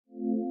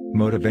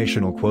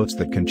Motivational quotes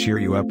that can cheer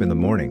you up in the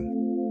morning.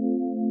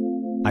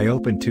 I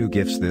opened 2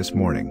 gifts this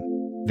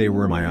morning. They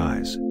were my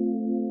eyes.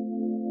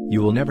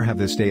 You will never have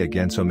this day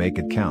again, so make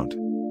it count.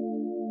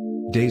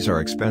 Days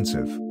are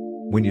expensive.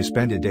 When you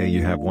spend a day,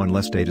 you have one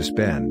less day to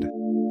spend.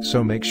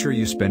 So make sure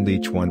you spend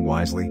each one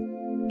wisely.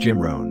 Jim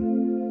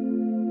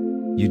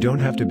Rohn. You don't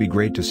have to be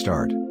great to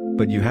start,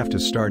 but you have to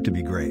start to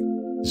be great.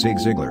 Zig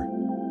Ziglar.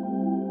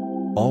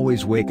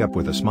 Always wake up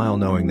with a smile,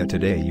 knowing that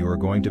today you are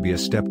going to be a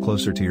step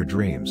closer to your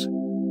dreams.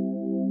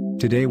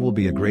 Today will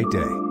be a great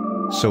day.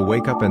 So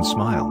wake up and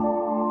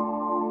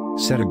smile.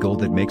 Set a goal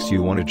that makes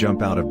you want to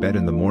jump out of bed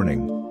in the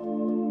morning.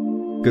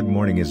 Good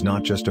morning is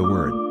not just a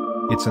word.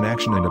 It's an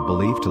action and a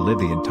belief to live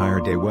the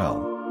entire day well.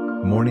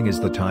 Morning is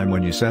the time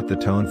when you set the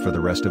tone for the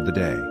rest of the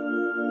day.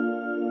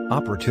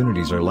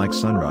 Opportunities are like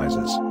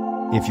sunrises.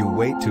 If you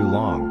wait too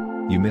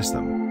long, you miss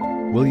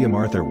them. William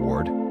Arthur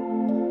Ward.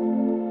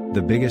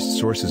 The biggest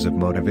sources of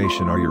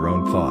motivation are your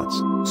own thoughts,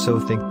 so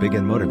think big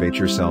and motivate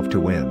yourself to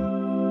win.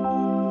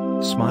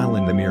 Smile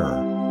in the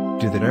mirror.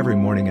 Do that every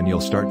morning and you'll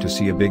start to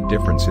see a big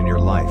difference in your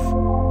life.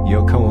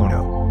 Yoko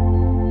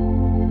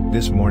Ono.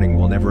 This morning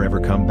will never ever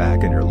come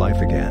back in your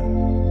life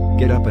again.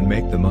 Get up and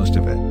make the most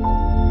of it.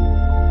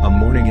 A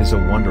morning is a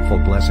wonderful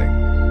blessing.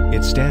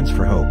 It stands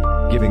for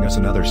hope, giving us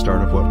another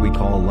start of what we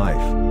call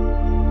life.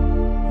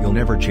 You'll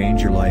never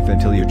change your life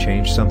until you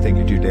change something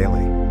you do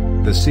daily.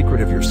 The secret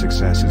of your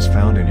success is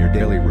found in your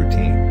daily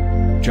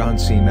routine. John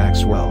C.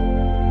 Maxwell.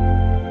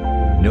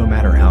 No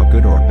matter how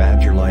good or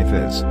bad your life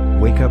is,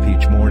 wake up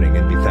each morning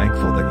and be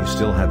thankful that you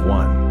still have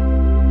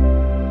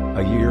one.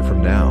 A year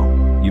from now,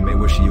 you may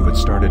wish you had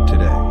started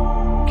today.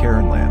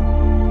 Karen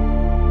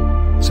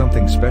Lamb.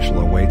 Something special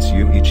awaits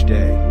you each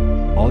day.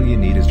 All you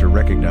need is to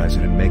recognize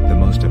it and make the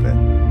most of it.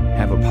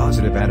 Have a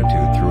positive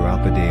attitude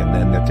throughout the day, and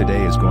then that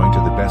today is going to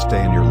the best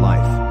day in your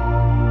life.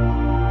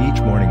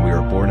 Each morning we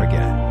are born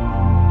again.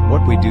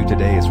 What we do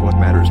today is what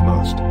matters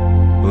most.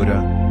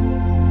 Buddha.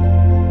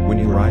 When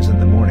you rise in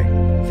the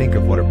morning, think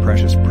of what a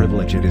precious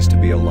privilege it is to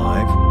be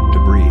alive, to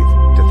breathe,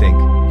 to think,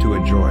 to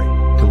enjoy,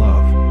 to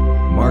love.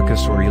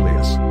 Marcus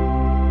Aurelius.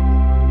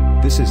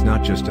 This is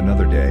not just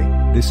another day,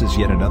 this is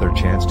yet another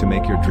chance to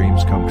make your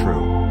dreams come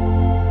true.